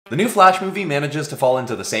The new Flash movie manages to fall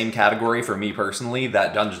into the same category for me personally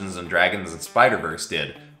that Dungeons & Dragons and Spider-Verse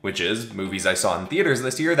did, which is movies I saw in theaters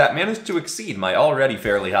this year that managed to exceed my already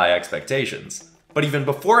fairly high expectations. But even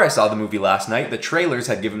before I saw the movie last night, the trailers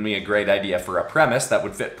had given me a great idea for a premise that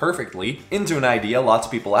would fit perfectly into an idea lots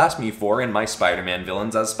of people ask me for in my Spider-Man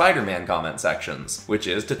villains as Spider-Man comment sections, which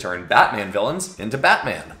is to turn Batman villains into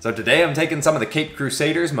Batman. So today I'm taking some of the Caped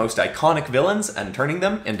Crusaders' most iconic villains and turning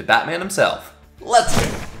them into Batman himself. Let's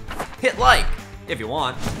go! Hit like if you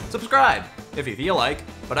want, subscribe if you feel like,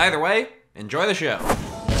 but either way, enjoy the show.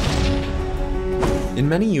 In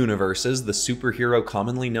many universes, the superhero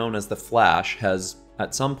commonly known as the Flash has,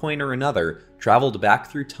 at some point or another, traveled back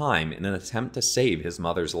through time in an attempt to save his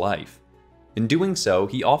mother's life. In doing so,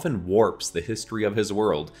 he often warps the history of his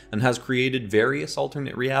world and has created various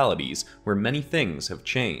alternate realities where many things have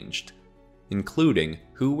changed, including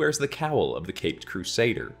who wears the cowl of the Caped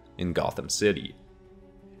Crusader in Gotham City.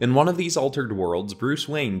 In one of these altered worlds, Bruce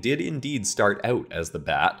Wayne did indeed start out as the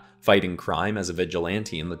Bat, fighting crime as a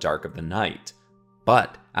vigilante in the dark of the night.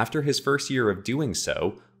 But after his first year of doing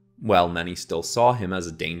so, while many still saw him as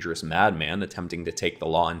a dangerous madman attempting to take the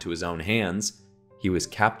law into his own hands, he was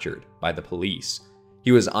captured by the police.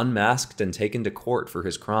 He was unmasked and taken to court for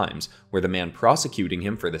his crimes, where the man prosecuting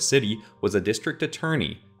him for the city was a district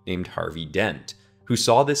attorney named Harvey Dent, who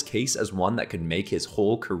saw this case as one that could make his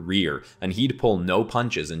whole career, and he'd pull no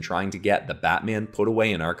punches in trying to get the Batman put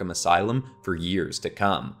away in Arkham Asylum for years to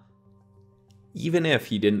come. Even if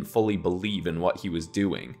he didn't fully believe in what he was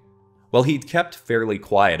doing. While he'd kept fairly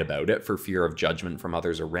quiet about it for fear of judgment from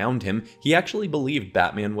others around him, he actually believed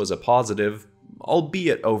Batman was a positive,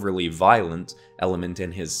 albeit overly violent, element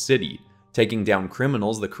in his city, taking down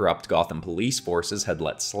criminals the corrupt Gotham police forces had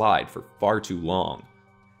let slide for far too long.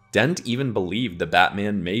 Dent even believed the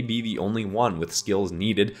Batman may be the only one with skills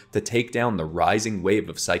needed to take down the rising wave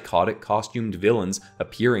of psychotic costumed villains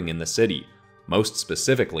appearing in the city, most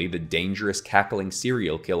specifically the dangerous cackling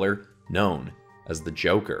serial killer known as the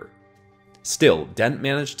Joker. Still, Dent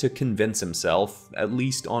managed to convince himself, at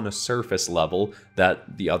least on a surface level,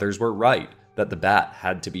 that the others were right, that the Bat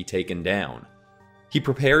had to be taken down. He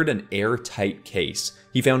prepared an airtight case.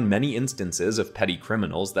 He found many instances of petty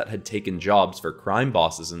criminals that had taken jobs for crime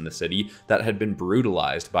bosses in the city that had been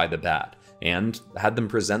brutalized by the Bat, and had them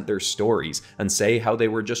present their stories and say how they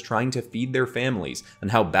were just trying to feed their families,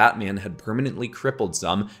 and how Batman had permanently crippled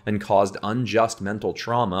some and caused unjust mental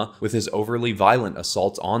trauma with his overly violent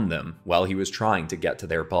assaults on them while he was trying to get to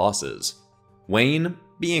their bosses. Wayne,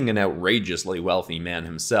 being an outrageously wealthy man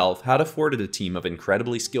himself, had afforded a team of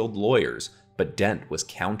incredibly skilled lawyers, but Dent was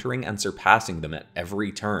countering and surpassing them at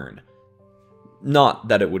every turn. Not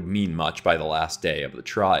that it would mean much by the last day of the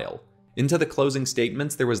trial. Into the closing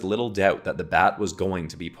statements, there was little doubt that the Bat was going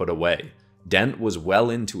to be put away. Dent was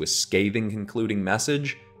well into a scathing concluding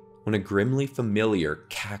message when a grimly familiar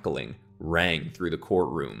cackling rang through the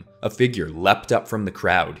courtroom. A figure leapt up from the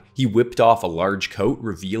crowd. He whipped off a large coat,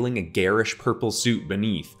 revealing a garish purple suit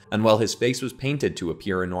beneath, and while his face was painted to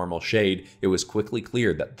appear a normal shade, it was quickly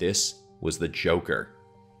clear that this was the Joker.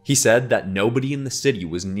 He said that nobody in the city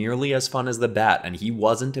was nearly as fun as the Bat, and he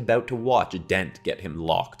wasn't about to watch Dent get him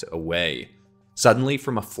locked away. Suddenly,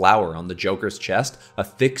 from a flower on the Joker's chest, a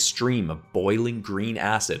thick stream of boiling green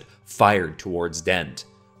acid fired towards Dent.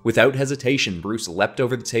 Without hesitation, Bruce leapt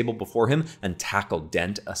over the table before him and tackled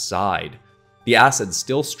Dent aside. The acid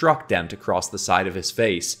still struck Dent across the side of his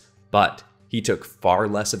face, but he took far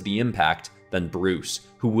less of the impact than Bruce,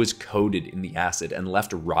 who was coated in the acid and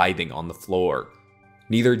left writhing on the floor.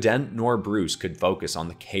 Neither Dent nor Bruce could focus on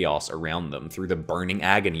the chaos around them through the burning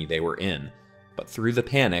agony they were in, but through the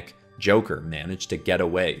panic, Joker managed to get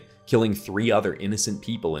away, killing 3 other innocent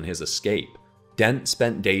people in his escape. Dent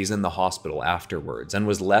spent days in the hospital afterwards and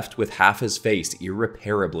was left with half his face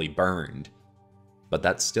irreparably burned. But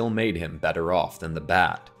that still made him better off than the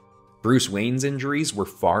Bat. Bruce Wayne's injuries were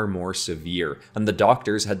far more severe, and the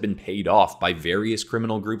doctors had been paid off by various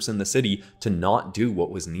criminal groups in the city to not do what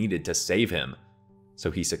was needed to save him. So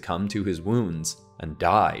he succumbed to his wounds and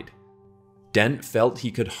died. Dent felt he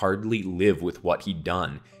could hardly live with what he'd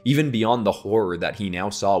done. Even beyond the horror that he now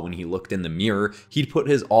saw when he looked in the mirror, he'd put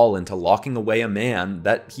his all into locking away a man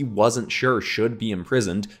that he wasn't sure should be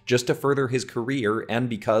imprisoned just to further his career and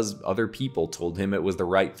because other people told him it was the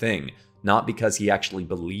right thing, not because he actually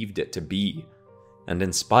believed it to be. And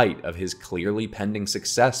in spite of his clearly pending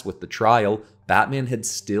success with the trial, Batman had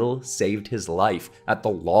still saved his life at the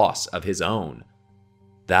loss of his own.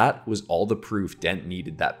 That was all the proof Dent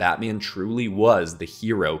needed that Batman truly was the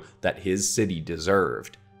hero that his city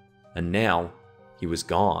deserved. And now, he was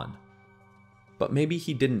gone. But maybe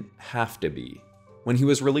he didn't have to be. When he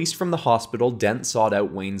was released from the hospital, Dent sought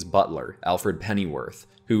out Wayne's butler, Alfred Pennyworth,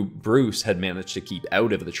 who Bruce had managed to keep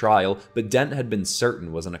out of the trial, but Dent had been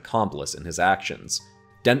certain was an accomplice in his actions.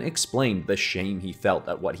 Dent explained the shame he felt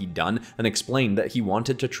at what he'd done and explained that he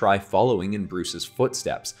wanted to try following in Bruce's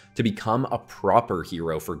footsteps to become a proper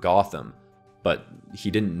hero for Gotham. But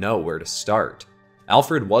he didn't know where to start.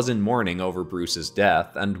 Alfred was in mourning over Bruce's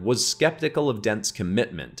death and was skeptical of Dent's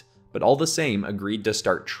commitment, but all the same agreed to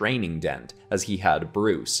start training Dent as he had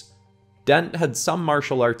Bruce. Dent had some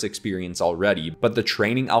martial arts experience already, but the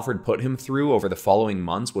training Alfred put him through over the following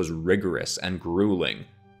months was rigorous and grueling.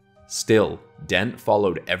 Still, Dent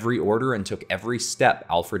followed every order and took every step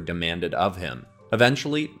Alfred demanded of him.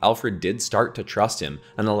 Eventually, Alfred did start to trust him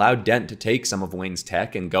and allowed Dent to take some of Wayne's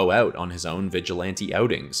tech and go out on his own vigilante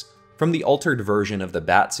outings. From the altered version of the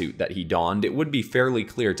batsuit that he donned, it would be fairly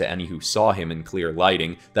clear to any who saw him in clear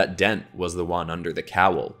lighting that Dent was the one under the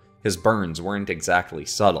cowl. His burns weren't exactly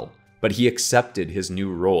subtle, but he accepted his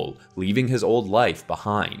new role, leaving his old life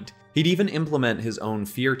behind. He'd even implement his own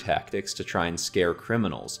fear tactics to try and scare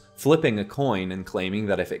criminals, flipping a coin and claiming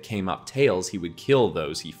that if it came up tails he would kill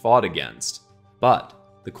those he fought against. But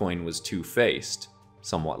the coin was two-faced,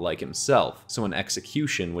 somewhat like himself, so an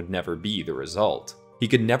execution would never be the result. He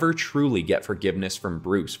could never truly get forgiveness from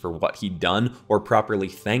Bruce for what he'd done or properly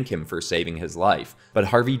thank him for saving his life, but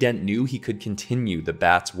Harvey Dent knew he could continue the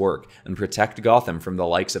Bat's work and protect Gotham from the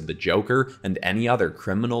likes of the Joker and any other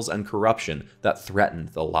criminals and corruption that threatened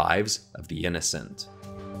the lives of the innocent.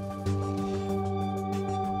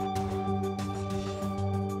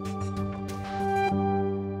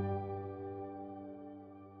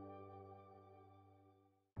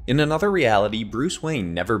 In another reality, Bruce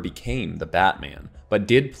Wayne never became the Batman, but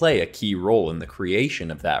did play a key role in the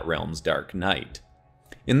creation of that realm's Dark Knight.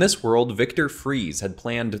 In this world, Victor Fries had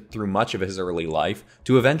planned through much of his early life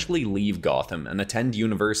to eventually leave Gotham and attend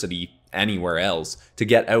university anywhere else to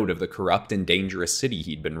get out of the corrupt and dangerous city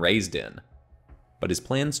he'd been raised in. But his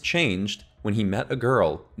plans changed when he met a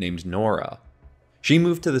girl named Nora. She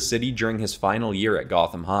moved to the city during his final year at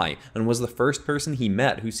Gotham High and was the first person he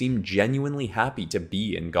met who seemed genuinely happy to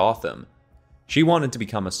be in Gotham. She wanted to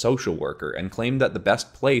become a social worker and claimed that the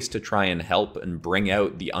best place to try and help and bring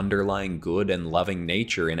out the underlying good and loving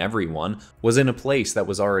nature in everyone was in a place that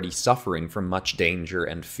was already suffering from much danger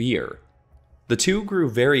and fear. The two grew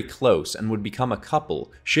very close and would become a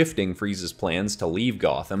couple, shifting Freeze's plans to leave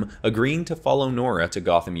Gotham, agreeing to follow Nora to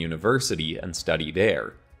Gotham University and study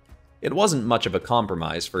there. It wasn't much of a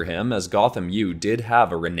compromise for him, as Gotham U did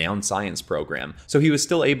have a renowned science program, so he was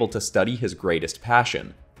still able to study his greatest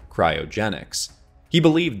passion, cryogenics. He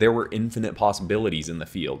believed there were infinite possibilities in the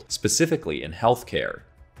field, specifically in healthcare.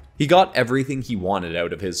 He got everything he wanted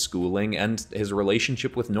out of his schooling, and his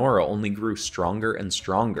relationship with Nora only grew stronger and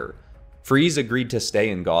stronger. Freeze agreed to stay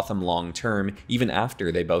in Gotham long term, even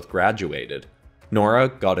after they both graduated. Nora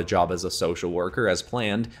got a job as a social worker as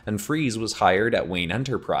planned, and Freeze was hired at Wayne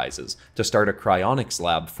Enterprises to start a cryonics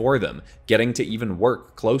lab for them, getting to even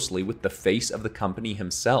work closely with the face of the company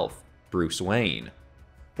himself, Bruce Wayne.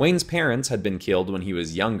 Wayne's parents had been killed when he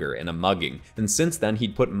was younger in a mugging, and since then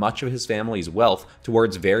he'd put much of his family's wealth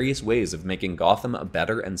towards various ways of making Gotham a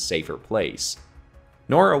better and safer place.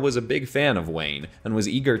 Nora was a big fan of Wayne, and was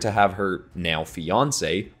eager to have her now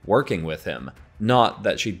fiancé working with him. Not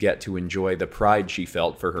that she'd get to enjoy the pride she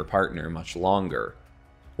felt for her partner much longer.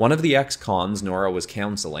 One of the ex-cons Nora was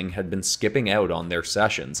counseling had been skipping out on their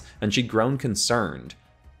sessions, and she'd grown concerned.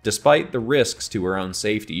 Despite the risks to her own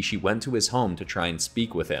safety, she went to his home to try and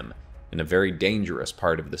speak with him, in a very dangerous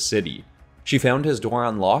part of the city. She found his door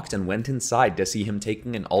unlocked and went inside to see him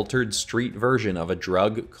taking an altered street version of a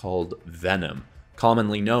drug called Venom,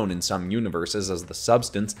 commonly known in some universes as the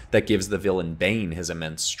substance that gives the villain Bane his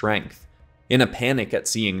immense strength. In a panic at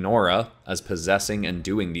seeing Nora, as possessing and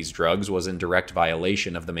doing these drugs was in direct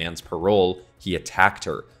violation of the man's parole, he attacked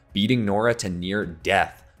her, beating Nora to near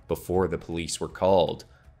death before the police were called.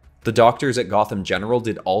 The doctors at Gotham General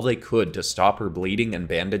did all they could to stop her bleeding and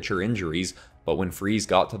bandage her injuries, but when Freeze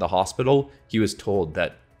got to the hospital, he was told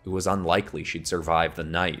that it was unlikely she'd survive the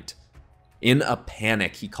night. In a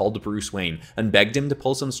panic, he called Bruce Wayne and begged him to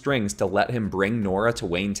pull some strings to let him bring Nora to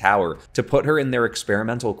Wayne Tower to put her in their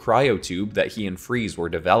experimental cryotube that he and Freeze were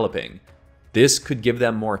developing. This could give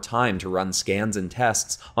them more time to run scans and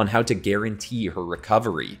tests on how to guarantee her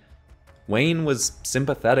recovery. Wayne was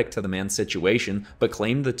sympathetic to the man's situation, but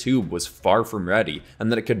claimed the tube was far from ready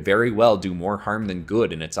and that it could very well do more harm than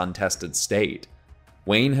good in its untested state.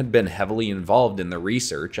 Wayne had been heavily involved in the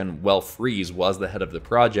research, and while Freeze was the head of the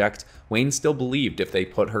project, Wayne still believed if they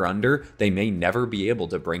put her under, they may never be able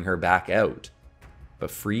to bring her back out.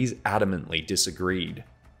 but Freeze adamantly disagreed.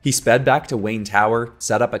 He sped back to Wayne Tower,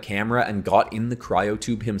 set up a camera, and got in the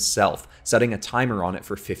cryotube himself, setting a timer on it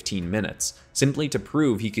for 15 minutes, simply to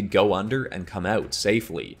prove he could go under and come out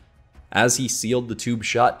safely. As he sealed the tube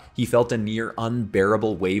shut, he felt a near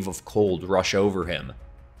unbearable wave of cold rush over him.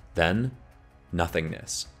 Then,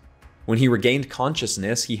 nothingness. When he regained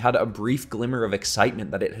consciousness, he had a brief glimmer of excitement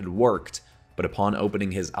that it had worked, but upon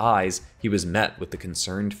opening his eyes, he was met with the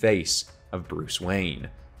concerned face of Bruce Wayne.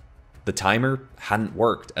 The timer hadn't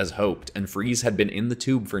worked as hoped, and Freeze had been in the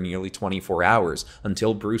tube for nearly 24 hours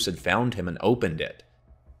until Bruce had found him and opened it.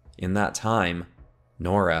 In that time,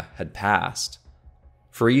 Nora had passed.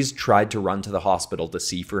 Freeze tried to run to the hospital to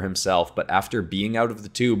see for himself, but after being out of the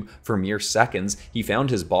tube for mere seconds, he found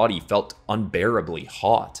his body felt unbearably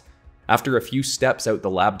hot. After a few steps out the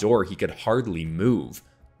lab door, he could hardly move.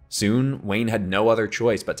 Soon, Wayne had no other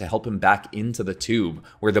choice but to help him back into the tube,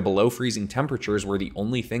 where the below freezing temperatures were the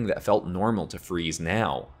only thing that felt normal to Freeze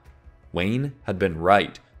now. Wayne had been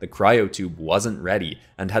right. The cryotube wasn't ready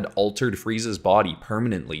and had altered Freeze's body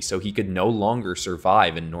permanently so he could no longer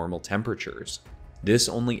survive in normal temperatures. This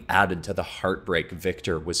only added to the heartbreak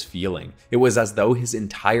Victor was feeling. It was as though his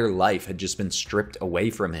entire life had just been stripped away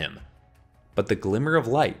from him. But the glimmer of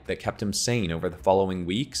light that kept him sane over the following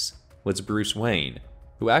weeks was Bruce Wayne,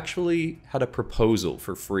 who actually had a proposal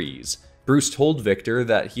for Freeze. Bruce told Victor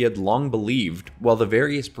that he had long believed, while the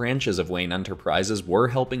various branches of Wayne Enterprises were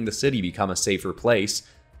helping the city become a safer place,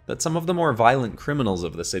 that some of the more violent criminals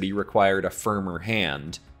of the city required a firmer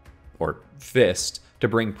hand, or fist, to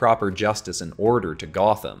bring proper justice and order to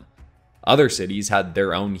Gotham. Other cities had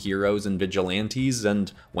their own heroes and vigilantes,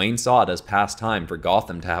 and Wayne saw it as past time for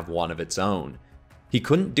Gotham to have one of its own. He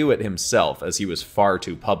couldn't do it himself as he was far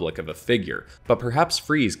too public of a figure, but perhaps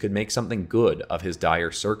Freeze could make something good of his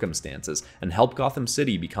dire circumstances and help Gotham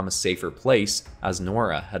City become a safer place as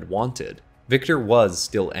Nora had wanted. Victor was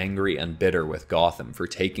still angry and bitter with Gotham for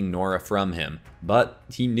taking Nora from him, but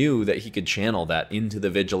he knew that he could channel that into the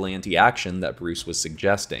vigilante action that Bruce was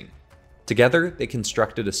suggesting. Together, they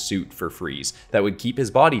constructed a suit for Freeze that would keep his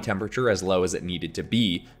body temperature as low as it needed to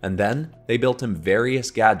be, and then they built him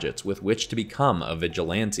various gadgets with which to become a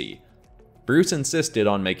vigilante. Bruce insisted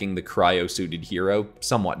on making the cryo-suited hero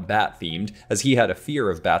somewhat bat-themed, as he had a fear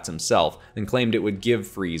of bats himself and claimed it would give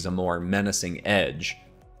Freeze a more menacing edge.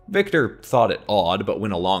 Victor thought it odd but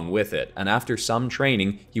went along with it, and after some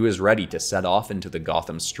training, he was ready to set off into the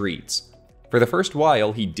Gotham streets. For the first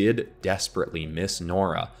while, he did desperately miss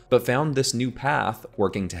Nora, but found this new path,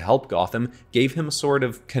 working to help Gotham, gave him a sort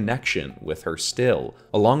of connection with her still,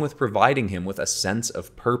 along with providing him with a sense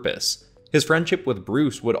of purpose. His friendship with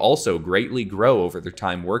Bruce would also greatly grow over their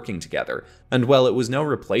time working together, and while it was no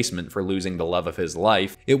replacement for losing the love of his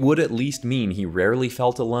life, it would at least mean he rarely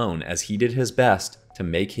felt alone as he did his best to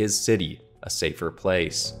make his city a safer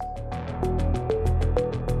place.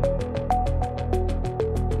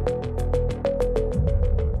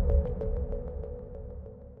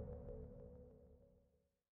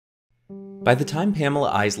 By the time Pamela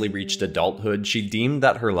Isley reached adulthood, she deemed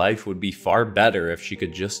that her life would be far better if she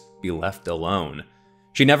could just be left alone.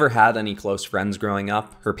 She never had any close friends growing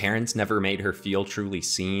up, her parents never made her feel truly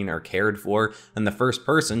seen or cared for, and the first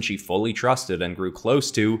person she fully trusted and grew close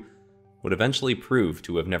to would eventually prove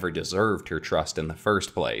to have never deserved her trust in the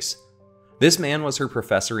first place. This man was her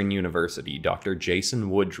professor in university, Dr. Jason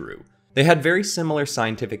Woodrue. They had very similar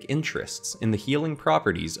scientific interests in the healing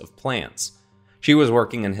properties of plants. She was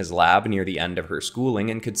working in his lab near the end of her schooling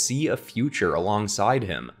and could see a future alongside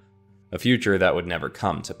him. A future that would never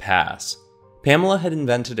come to pass. Pamela had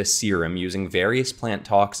invented a serum using various plant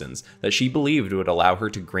toxins that she believed would allow her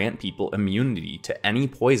to grant people immunity to any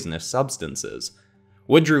poisonous substances.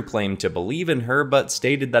 Woodrue claimed to believe in her, but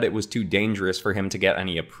stated that it was too dangerous for him to get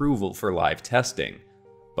any approval for live testing.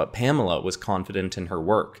 But Pamela was confident in her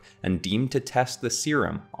work and deemed to test the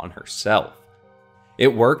serum on herself.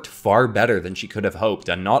 It worked far better than she could have hoped,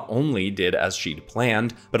 and not only did as she'd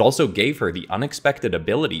planned, but also gave her the unexpected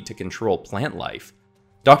ability to control plant life.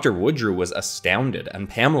 Dr. Woodrue was astounded, and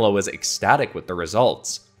Pamela was ecstatic with the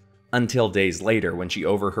results. Until days later when she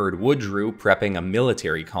overheard Woodrue prepping a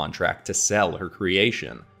military contract to sell her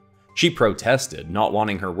creation. She protested, not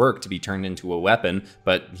wanting her work to be turned into a weapon,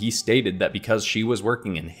 but he stated that because she was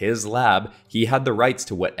working in his lab, he had the rights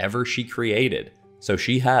to whatever she created. So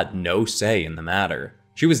she had no say in the matter.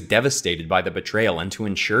 She was devastated by the betrayal, and to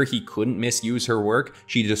ensure he couldn't misuse her work,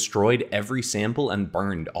 she destroyed every sample and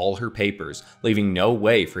burned all her papers, leaving no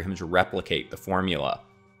way for him to replicate the formula.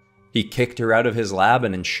 He kicked her out of his lab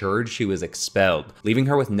and ensured she was expelled, leaving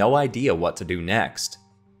her with no idea what to do next.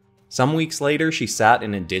 Some weeks later, she sat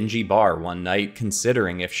in a dingy bar one night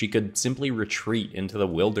considering if she could simply retreat into the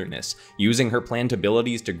wilderness, using her plant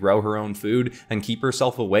abilities to grow her own food and keep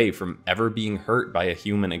herself away from ever being hurt by a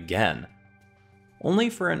human again. Only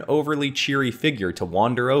for an overly cheery figure to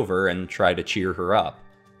wander over and try to cheer her up.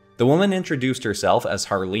 The woman introduced herself as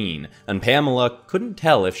Harleen, and Pamela couldn't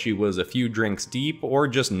tell if she was a few drinks deep or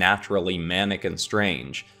just naturally manic and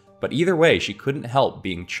strange, but either way she couldn't help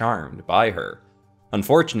being charmed by her.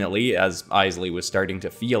 Unfortunately, as Icey was starting to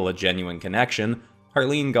feel a genuine connection,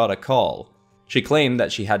 Harleen got a call. She claimed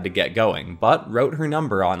that she had to get going, but wrote her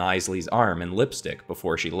number on Icey's arm in lipstick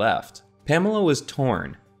before she left. Pamela was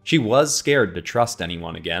torn. She was scared to trust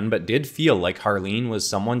anyone again, but did feel like Harleen was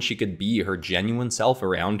someone she could be her genuine self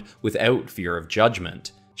around without fear of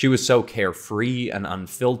judgment. She was so carefree and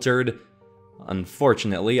unfiltered.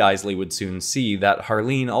 Unfortunately, Icey would soon see that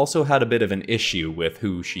Harleen also had a bit of an issue with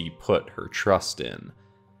who she put her trust in.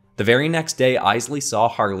 The very next day, Icey saw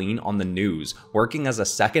Harleen on the news, working as a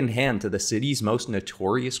second hand to the city's most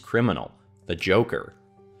notorious criminal, the Joker.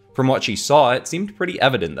 From what she saw, it seemed pretty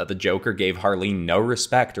evident that the Joker gave Harleen no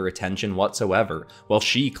respect or attention whatsoever, while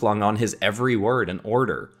she clung on his every word and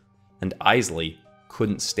order. And Icey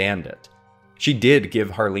couldn't stand it. She did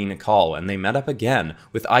give Harleen a call, and they met up again,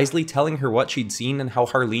 with Icey telling her what she'd seen and how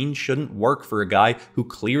Harleen shouldn't work for a guy who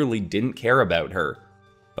clearly didn't care about her.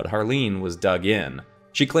 But Harleen was dug in.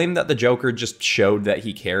 She claimed that the Joker just showed that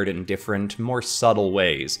he cared in different, more subtle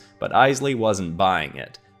ways, but Icey wasn't buying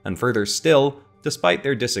it. And further still, despite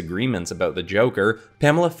their disagreements about the Joker,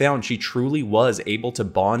 Pamela found she truly was able to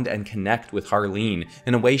bond and connect with Harleen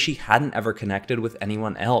in a way she hadn't ever connected with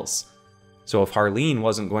anyone else. So if Harleen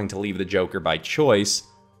wasn't going to leave the Joker by choice,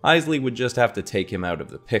 Icey would just have to take him out of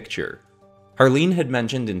the picture. Harleen had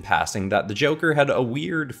mentioned in passing that the Joker had a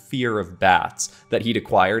weird fear of bats that he'd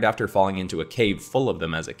acquired after falling into a cave full of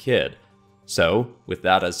them as a kid. So, with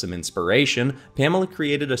that as some inspiration, Pamela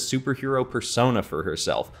created a superhero persona for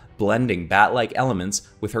herself, blending bat-like elements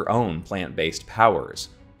with her own plant-based powers.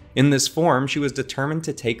 In this form, she was determined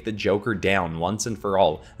to take the Joker down once and for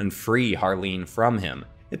all and free Harleen from him.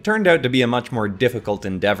 It turned out to be a much more difficult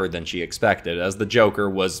endeavor than she expected, as the Joker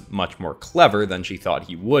was much more clever than she thought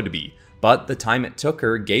he would be, but the time it took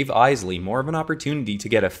her gave Icey more of an opportunity to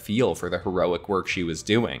get a feel for the heroic work she was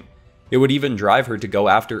doing. It would even drive her to go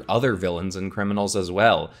after other villains and criminals as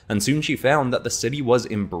well, and soon she found that the city was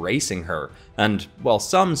embracing her, and while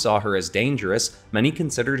some saw her as dangerous, many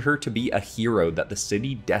considered her to be a hero that the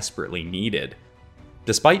city desperately needed.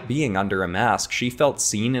 Despite being under a mask, she felt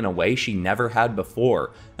seen in a way she never had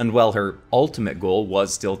before, and while her ultimate goal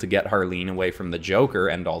was still to get Harleen away from the Joker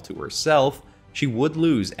and all to herself, she would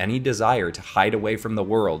lose any desire to hide away from the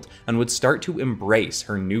world and would start to embrace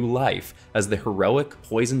her new life as the heroic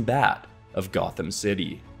Poison Bat of Gotham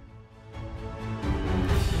City.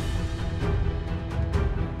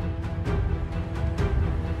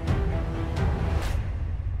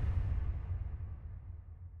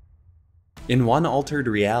 In one altered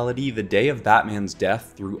reality, the day of Batman's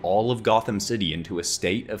death threw all of Gotham City into a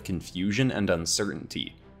state of confusion and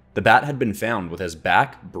uncertainty. The Bat had been found with his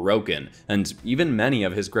back broken, and even many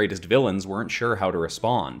of his greatest villains weren't sure how to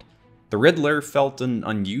respond. The Riddler felt an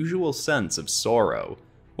unusual sense of sorrow.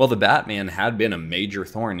 While the Batman had been a major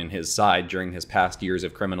thorn in his side during his past years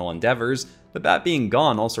of criminal endeavors, the Bat being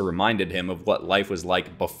gone also reminded him of what life was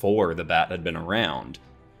like before the Bat had been around.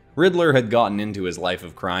 Riddler had gotten into his life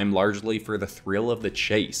of crime largely for the thrill of the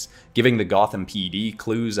chase, giving the Gotham PD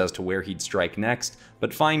clues as to where he'd strike next,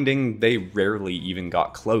 but finding they rarely even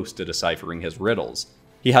got close to deciphering his riddles.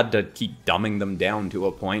 He had to keep dumbing them down to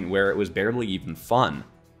a point where it was barely even fun.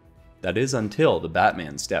 That is until the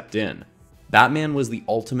Batman stepped in. Batman was the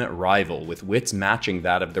ultimate rival, with wits matching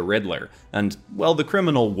that of the Riddler, and while the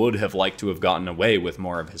criminal would have liked to have gotten away with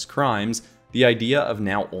more of his crimes, the idea of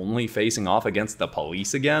now only facing off against the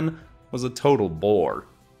police again was a total bore.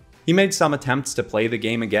 He made some attempts to play the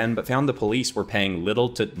game again, but found the police were paying little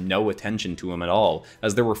to no attention to him at all,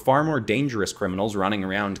 as there were far more dangerous criminals running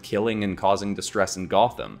around killing and causing distress in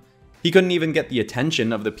Gotham. He couldn't even get the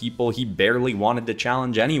attention of the people he barely wanted to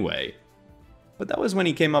challenge anyway. But that was when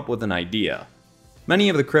he came up with an idea. Many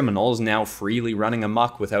of the criminals, now freely running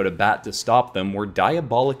amok without a bat to stop them, were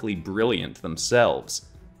diabolically brilliant themselves.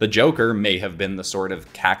 The Joker may have been the sort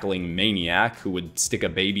of cackling maniac who would stick a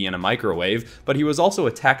baby in a microwave, but he was also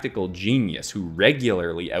a tactical genius who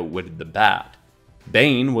regularly outwitted the Bat.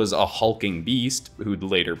 Bane was a hulking beast, who'd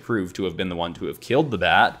later prove to have been the one to have killed the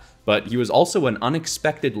Bat, but he was also an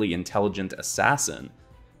unexpectedly intelligent assassin.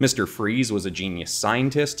 Mr. Freeze was a genius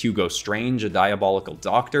scientist, Hugo Strange a diabolical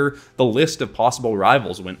doctor, the list of possible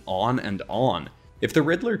rivals went on and on. If the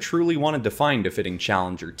Riddler truly wanted to find a fitting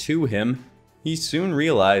challenger to him, he soon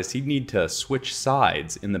realized he'd need to switch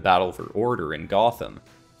sides in the battle for order in Gotham.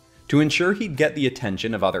 To ensure he'd get the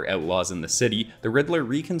attention of other outlaws in the city, the Riddler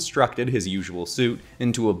reconstructed his usual suit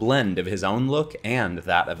into a blend of his own look and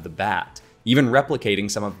that of the Bat, even replicating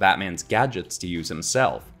some of Batman's gadgets to use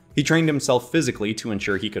himself. He trained himself physically to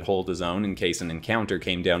ensure he could hold his own in case an encounter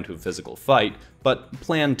came down to a physical fight, but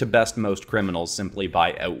planned to best most criminals simply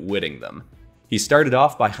by outwitting them. He started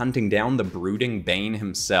off by hunting down the brooding Bane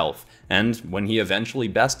himself, and when he eventually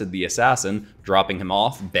bested the assassin, dropping him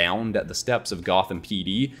off bound at the steps of Gotham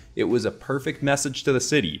PD, it was a perfect message to the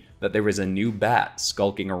city that there was a new Bat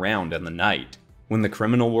skulking around in the night. When the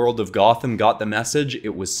criminal world of Gotham got the message,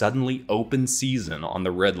 it was suddenly open season on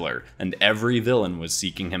the Riddler, and every villain was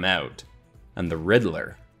seeking him out. And the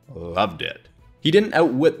Riddler loved it. He didn't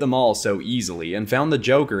outwit them all so easily, and found the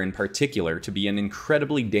Joker in particular to be an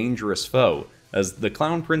incredibly dangerous foe, as the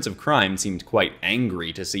Clown Prince of Crime seemed quite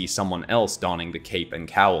angry to see someone else donning the cape and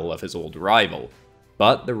cowl of his old rival.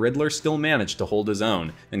 But the Riddler still managed to hold his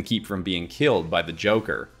own and keep from being killed by the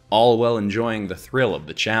Joker, all while enjoying the thrill of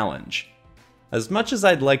the challenge. As much as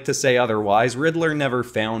I'd like to say otherwise, Riddler never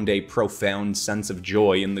found a profound sense of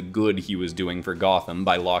joy in the good he was doing for Gotham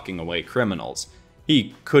by locking away criminals.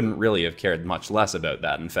 He couldn't really have cared much less about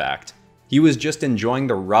that, in fact. He was just enjoying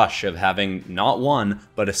the rush of having not one,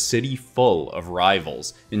 but a city full of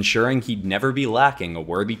rivals, ensuring he'd never be lacking a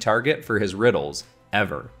worthy target for his riddles,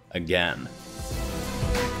 ever again.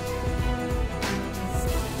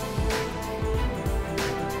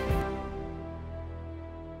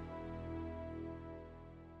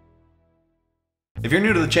 If you're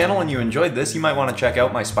new to the channel and you enjoyed this, you might want to check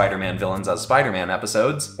out my Spider-Man Villains as Spider-Man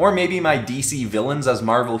episodes, or maybe my DC Villains as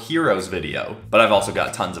Marvel Heroes video. But I've also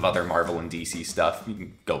got tons of other Marvel and DC stuff. You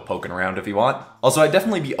can go poking around if you want. Also, I'd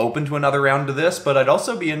definitely be open to another round of this, but I'd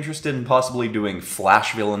also be interested in possibly doing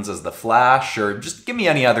Flash Villains as the Flash, or just give me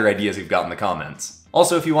any other ideas you've got in the comments.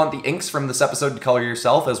 Also, if you want the inks from this episode to color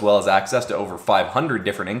yourself, as well as access to over 500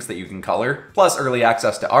 different inks that you can color, plus early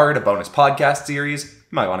access to art, a bonus podcast series,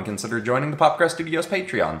 you might want to consider joining the PopCross Studios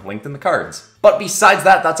Patreon, linked in the cards. But besides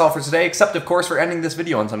that, that's all for today, except of course for ending this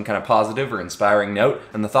video on some kind of positive or inspiring note,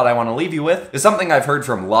 and the thought I want to leave you with is something I've heard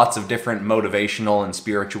from lots of different motivational and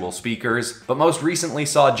spiritual speakers, but most recently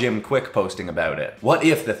saw Jim Quick posting about it. What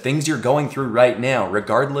if the things you're going through right now,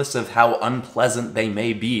 regardless of how unpleasant they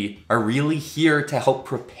may be, are really here to help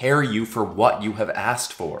prepare you for what you have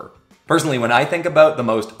asked for? Personally, when I think about the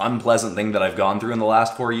most unpleasant thing that I've gone through in the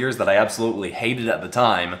last 4 years that I absolutely hated at the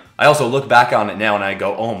time, I also look back on it now and I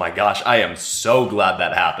go, oh my gosh, I am so glad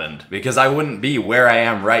that happened, because I wouldn't be where I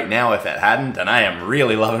am right now if it hadn't, and I am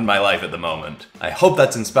really loving my life at the moment. I hope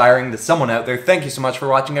that's inspiring to someone out there. Thank you so much for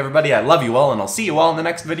watching, everybody. I love you all, and I'll see you all in the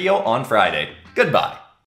next video on Friday. Goodbye.